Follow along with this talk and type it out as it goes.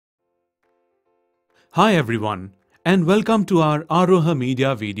Hi everyone, and welcome to our Aroha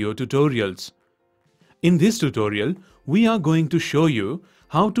Media video tutorials. In this tutorial, we are going to show you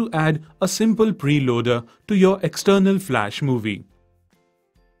how to add a simple preloader to your external Flash movie.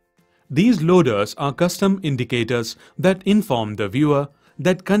 These loaders are custom indicators that inform the viewer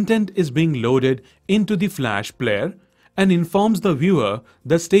that content is being loaded into the Flash player and informs the viewer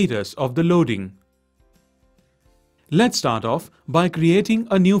the status of the loading. Let's start off by creating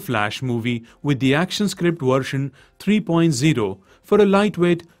a new Flash movie with the ActionScript version 3.0 for a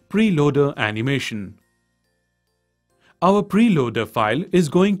lightweight preloader animation. Our preloader file is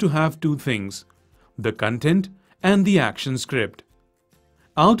going to have two things, the content and the ActionScript.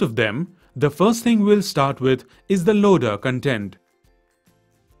 Out of them, the first thing we'll start with is the loader content.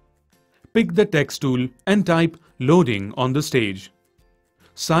 Pick the text tool and type loading on the stage.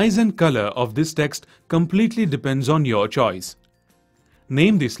 Size and color of this text completely depends on your choice.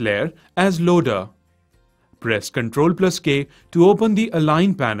 Name this layer as Loader. Press Ctrl+K to open the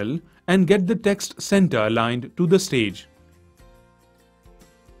Align panel and get the text center aligned to the stage.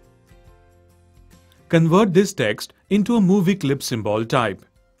 Convert this text into a movie clip symbol type.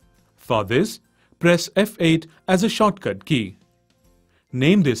 For this, press F8 as a shortcut key.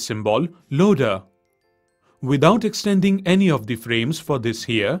 Name this symbol Loader. Without extending any of the frames for this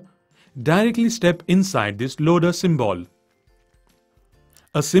here, directly step inside this loader symbol.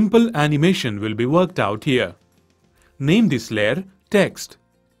 A simple animation will be worked out here. Name this layer Text.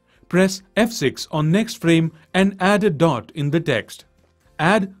 Press F6 on next frame and add a dot in the text.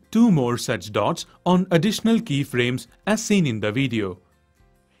 Add two more such dots on additional keyframes as seen in the video.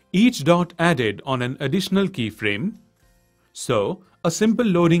 Each dot added on an additional keyframe. So, a simple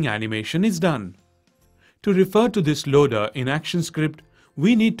loading animation is done. To refer to this loader in ActionScript,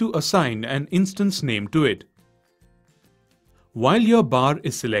 we need to assign an instance name to it. While your bar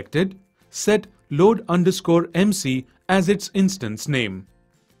is selected, set load_MC as its instance name.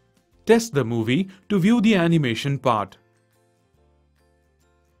 Test the movie to view the animation part.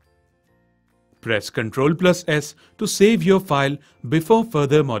 Press Ctrl+S to save your file before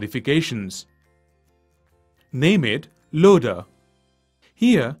further modifications. Name it Loader.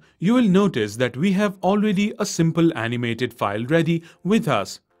 Here, you will notice that we have already a simple animated file ready with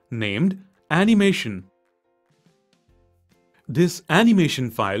us, named Animation. This animation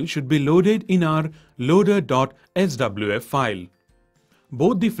file should be loaded in our loader.swf file.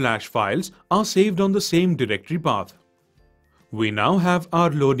 Both the Flash files are saved on the same directory path. We now have our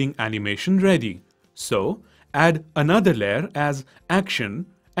loading animation ready, so add another layer as Action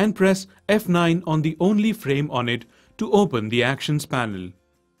and press F9 on the only frame on it to open the Actions panel.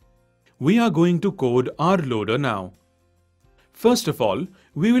 We are going to code our loader now. First of all,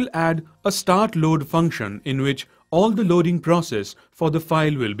 we will add a start load function in which all the loading process for the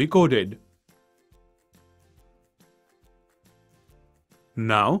file will be coded.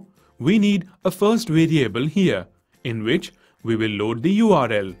 Now, we need a first variable here in which we will load the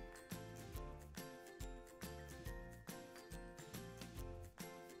URL.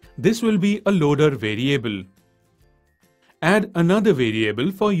 This will be a loader variable. Add another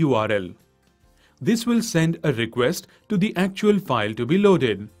variable for URL. This will send a request to the actual file to be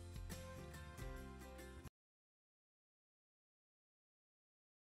loaded.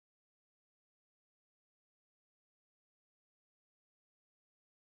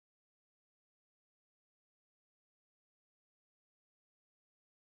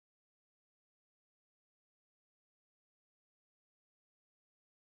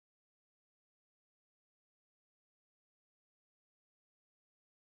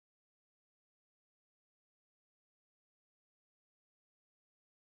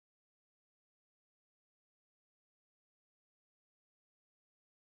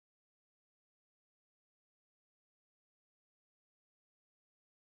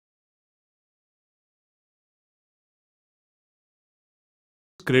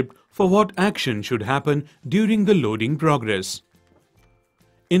 Script for what action should happen during the loading progress.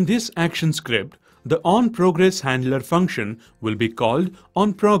 In this action script, the OnProgress Handler function will be called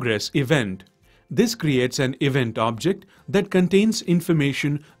OnProgress event. This creates an event object that contains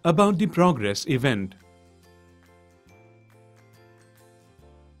information about the progress event.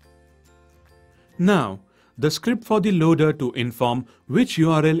 Now, the script for the loader to inform which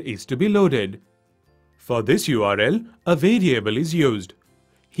URL is to be loaded. For this URL, a variable is used.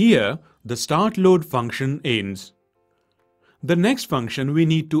 Here, the start load function ends. The next function we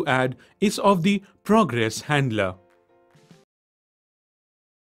need to add is of the progress handler.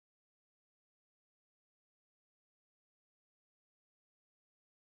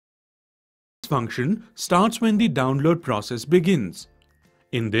 This function starts when the download process begins.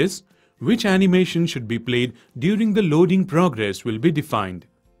 In this, which animation should be played during the loading progress will be defined.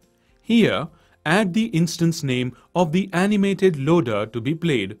 Here, add the instance name of the animated loader to be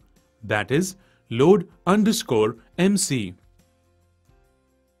played, that is, load_MC.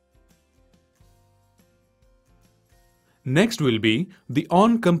 Next will be the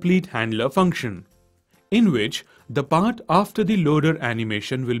OnComplete Handler function, in which the part after the loader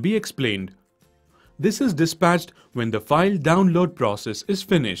animation will be explained. This is dispatched when the file download process is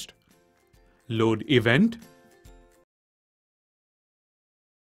finished. Load event,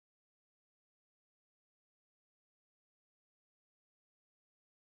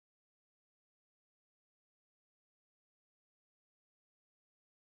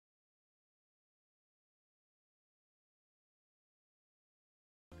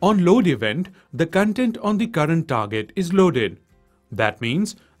 on load event, the content on the current target is loaded. That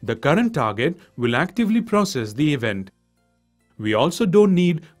means the current target will actively process the event. We also don't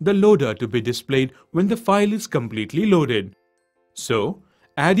need the loader to be displayed when the file is completely loaded. So,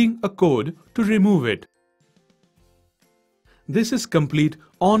 adding a code to remove it. This is complete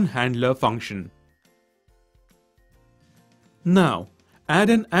onHandler function. Now,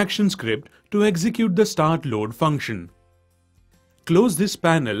 add an action script to execute the start load function. Close this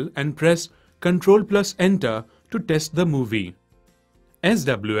panel and press Ctrl+Enter to test the movie.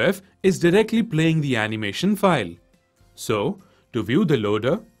 SWF is directly playing the animation file. So, to view the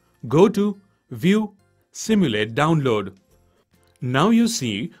loader, go to View, Simulate Download. Now you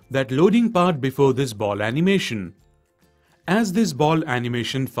see that loading part before this ball animation. As this ball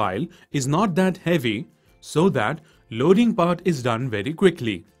animation file is not that heavy, so that loading part is done very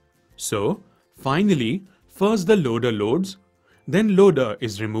quickly. So, finally, first the loader loads, then loader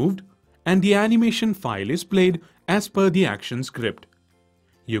is removed, and the animation file is played as per the action script.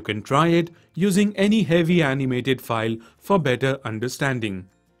 You can try it using any heavy animated file for better understanding.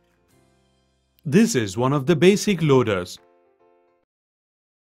 This is one of the basic loaders.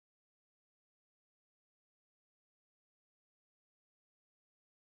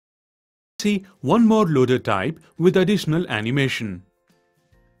 See one more loader type with additional animation.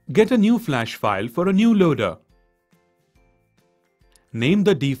 Get a new flash file for a new loader. Name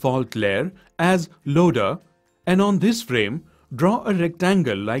the default layer as loader, and on this frame, draw a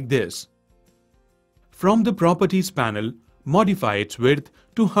rectangle like this. From the Properties panel, modify its width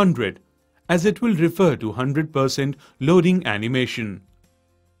to 100 as it will refer to 100% loading animation.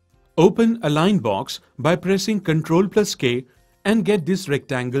 Open a line box by pressing Ctrl+K and get this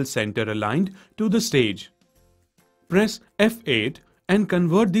rectangle center aligned to the stage. Press F8 and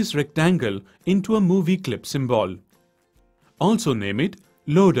convert this rectangle into a movie clip symbol. Also name it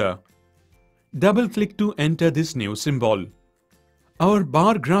Loader. Double-click to enter this new symbol. Our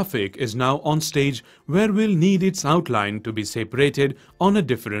bar graphic is now on stage where we'll need its outline to be separated on a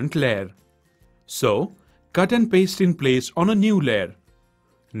different layer. So, cut and paste in place on a new layer.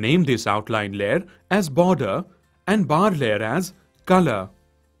 Name this outline layer as Border and bar layer as Color.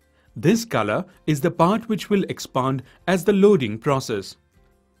 This color is the part which will expand as the loading process.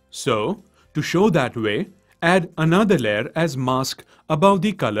 So, to show that way, add another layer as Mask above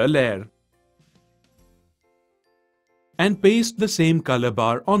the color layer. And paste the same color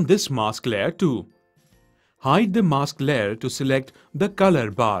bar on this mask layer too. Hide the mask layer to select the color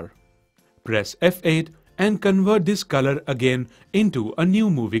bar. Press F8 and convert this color again into a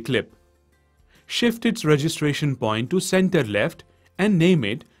new movie clip. Shift its registration point to center left and name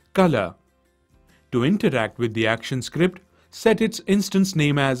it Color. To interact with the action script, set its instance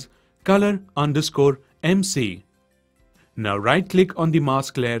name as color_MC. Now right-click on the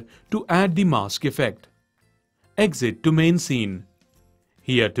mask layer to add the mask effect. Exit to main scene.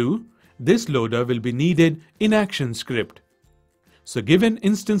 Here too, this loader will be needed in action script. So give an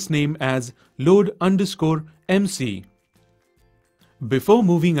instance name as load_MC. Before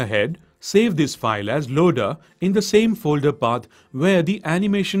moving ahead, save this file as loader in the same folder path where the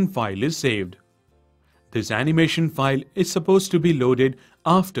animation file is saved. This animation file is supposed to be loaded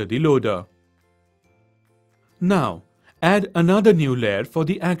after the loader. Now, add another new layer for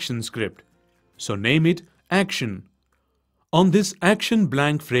the action script. So name it Action. On this action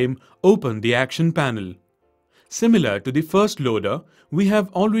blank frame, open the action panel. Similar to the first loader, we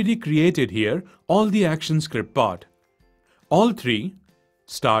have already created here all the action script part. All three,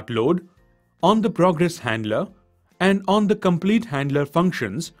 Start Load, OnProgress Handler, and OnComplete Handler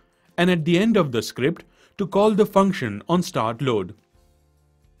functions, and at the end of the script to call the function on Start Load.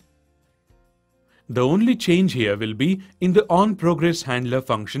 The only change here will be in the OnProgress Handler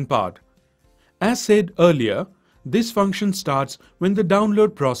function part. As said earlier, this function starts when the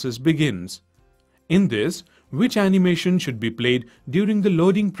download process begins. In this, which animation should be played during the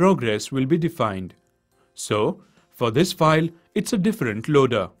loading progress will be defined. So, for this file, it's a different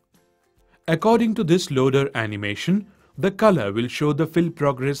loader. According to this loader animation, the color will show the fill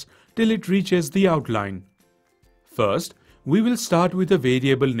progress till it reaches the outline. First, we will start with a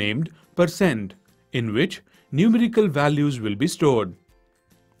variable named %, in which numerical values will be stored.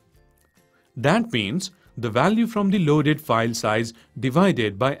 That means the value from the loaded file size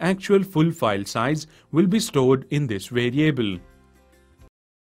divided by actual full file size will be stored in this variable.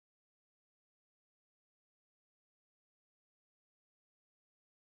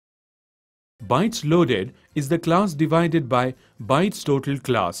 Bytes loaded is the class divided by bytes total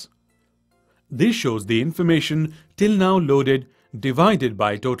class. This shows the information till now loaded divided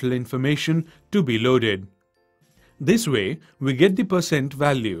by total information to be loaded. This way, we get the %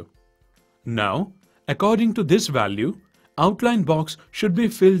 value. Now, according to this value, outline box should be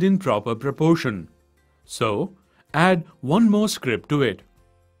filled in proper proportion. So, add one more script to it.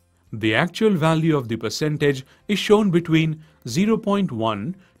 The actual value of the percentage is shown between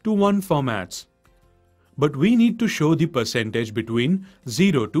 0.1 to 1 formats. But we need to show the percentage between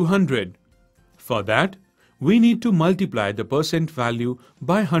 0 to 100. For that, we need to multiply the % value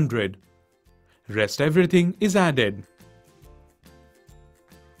by 100. Rest everything is added.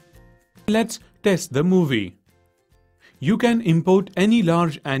 Let's test the movie. You can import any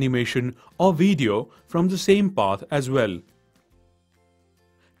large animation or video from the same path as well.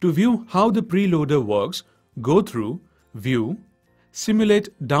 To view how the preloader works, go through View, Simulate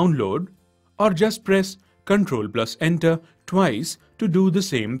Download, or just press Ctrl plus Enter twice to do the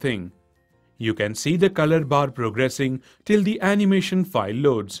same thing. You can see the color bar progressing till the animation file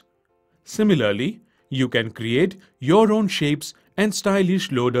loads. Similarly, you can create your own shapes and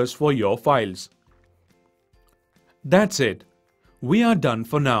stylish loaders for your files. That's it. We are done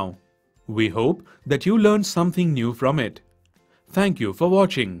for now. We hope that you learned something new from it. Thank you for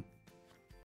watching.